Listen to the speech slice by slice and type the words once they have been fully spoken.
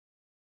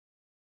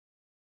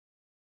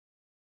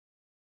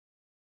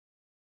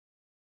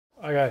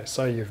Okay,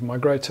 so you've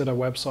migrated a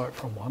website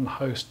from one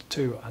host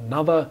to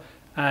another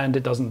and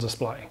it doesn't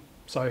display.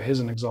 So here's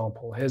an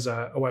example. Here's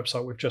a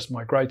website we've just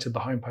migrated. The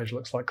homepage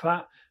looks like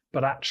that,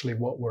 but actually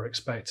what we're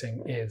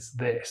expecting is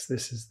this.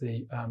 This is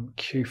the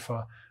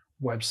Kufa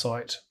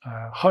website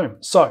home.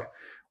 So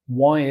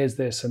why is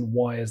this and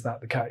why is that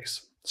the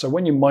case? So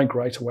when you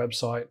migrate a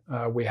website,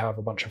 we have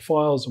a bunch of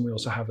files and we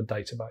also have a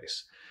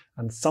database.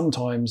 And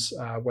sometimes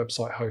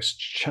website hosts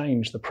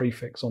change the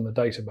prefix on the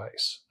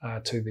database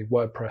to the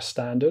WordPress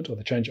standard, or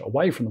they change it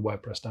away from the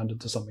WordPress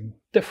standard to something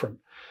different.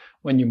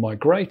 When you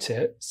migrate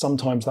it,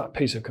 sometimes that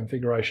piece of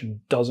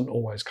configuration doesn't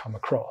always come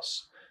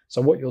across.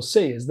 So what you'll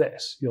see is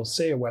this. You'll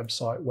see a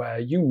website where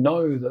you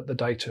know that the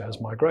data has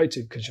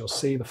migrated because you'll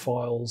see the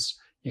files,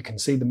 you can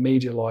see the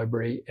media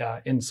library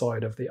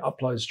inside of the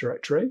uploads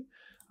directory.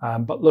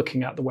 But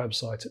looking at the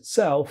website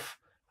itself,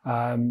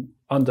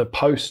 under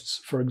posts,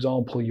 for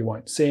example, you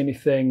won't see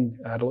anything.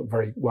 It'll look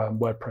very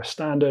WordPress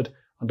standard.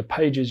 Under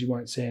pages, you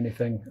won't see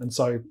anything. And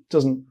so it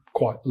doesn't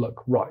quite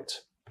look right.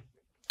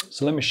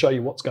 So let me show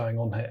you what's going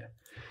on here.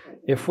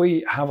 If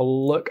we have a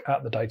look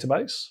at the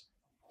database,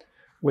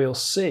 we'll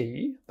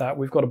see that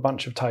we've got a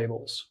bunch of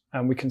tables.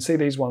 And we can see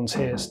these ones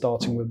here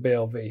starting with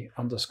BLV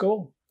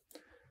underscore.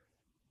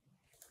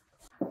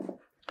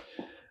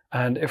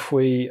 And if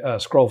we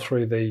scroll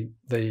through the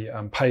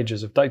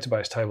pages of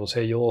database tables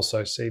here, you'll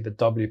also see the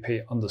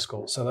WP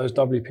underscore. So those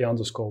WP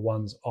underscore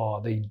ones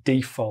are the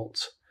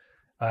default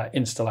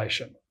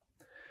installation.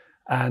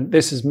 And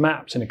this is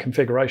mapped in a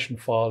configuration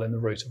file in the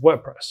root of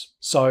WordPress.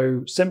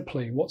 So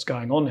simply what's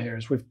going on here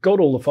is we've got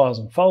all the files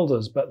and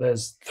folders, but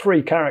there's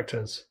 3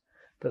 characters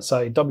that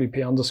say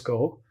WP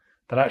underscore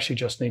that actually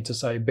just need to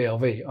say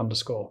BLV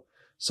underscore,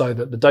 so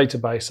that the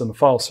database and the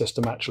file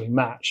system actually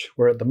match,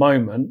 where at the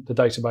moment, the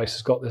database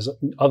has got this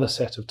other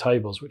set of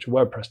tables, which are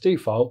WordPress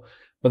default,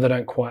 but they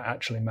don't quite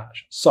actually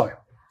match. So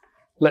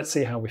let's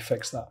see how we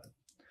fix that.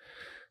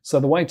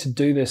 So the way to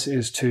do this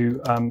is to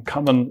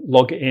come and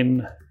log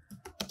in.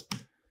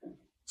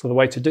 So the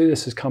way to do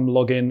this is come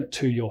log in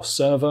to your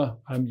server.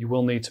 You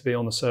will need to be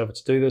on the server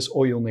to do this,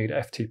 or you'll need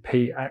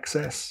FTP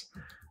access.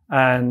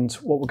 And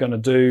what we're going to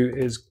do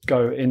is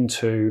go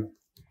into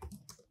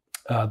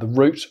the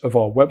root of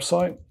our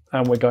website,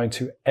 and we're going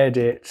to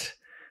edit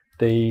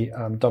the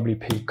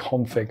WP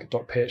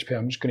config.php.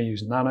 I'm just going to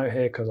use nano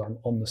here because I'm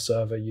on the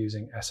server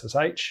using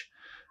SSH.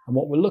 And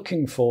what we're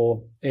looking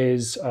for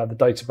is the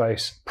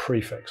database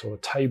prefix, or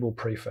the table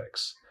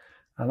prefix.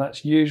 And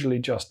that's usually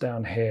just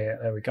down here.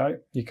 There we go.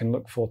 You can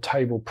look for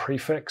table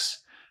prefix,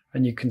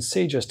 and you can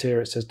see just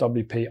here it says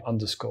WP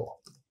underscore.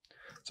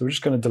 So we're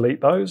just going to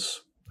delete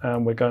those,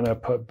 and we're going to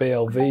put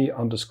BLV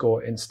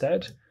underscore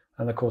instead.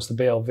 And of course, the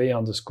BLV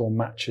underscore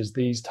matches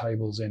these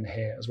tables in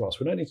here as well. So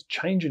we don't need to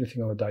change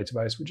anything on the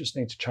database. We just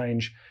need to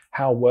change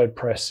how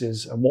WordPress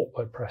is and what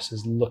WordPress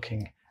is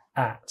looking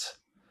at.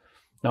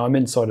 Now I'm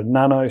inside of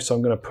Nano, so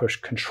I'm going to push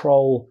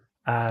Control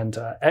and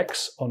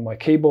X on my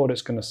keyboard.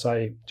 It's going to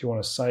say, do you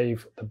want to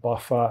save the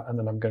buffer? And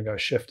then I'm going to go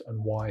Shift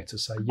and Y to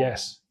say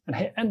yes, and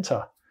hit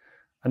Enter.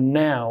 And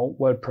now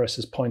WordPress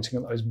is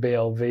pointing at those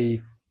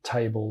BLV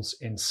tables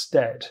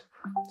instead.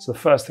 So the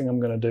first thing I'm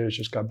going to do is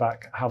just go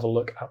back, have a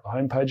look at the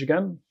homepage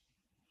again.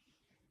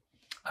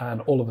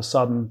 And all of a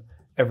sudden,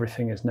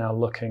 everything is now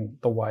looking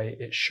the way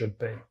it should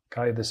be.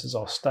 Okay, this is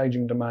our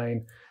staging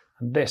domain,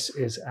 and this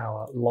is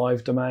our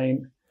live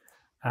domain.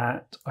 And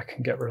I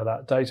can get rid of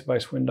that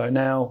database window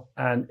now.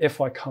 And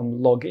if I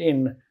come log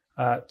in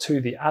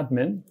to the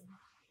admin,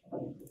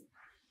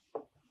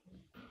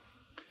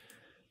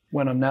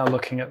 when I'm now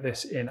looking at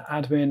this in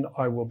admin,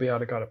 I will be able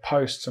to go to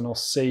posts and I'll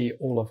see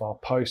all of our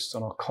posts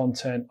and our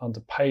content. Under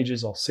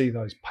pages, I'll see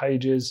those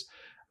pages,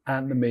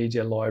 and the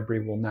media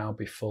library will now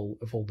be full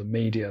of all the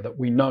media that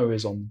we know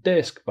is on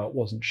disk but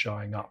wasn't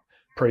showing up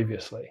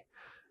previously.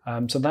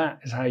 So that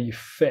is how you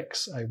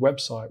fix a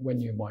website when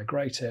you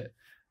migrate it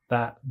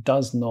that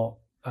does not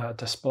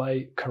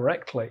display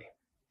correctly.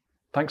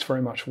 Thanks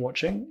very much for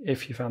watching.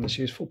 If you found this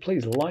useful,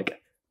 please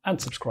like and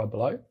subscribe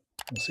below.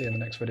 We'll see you in the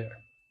next video.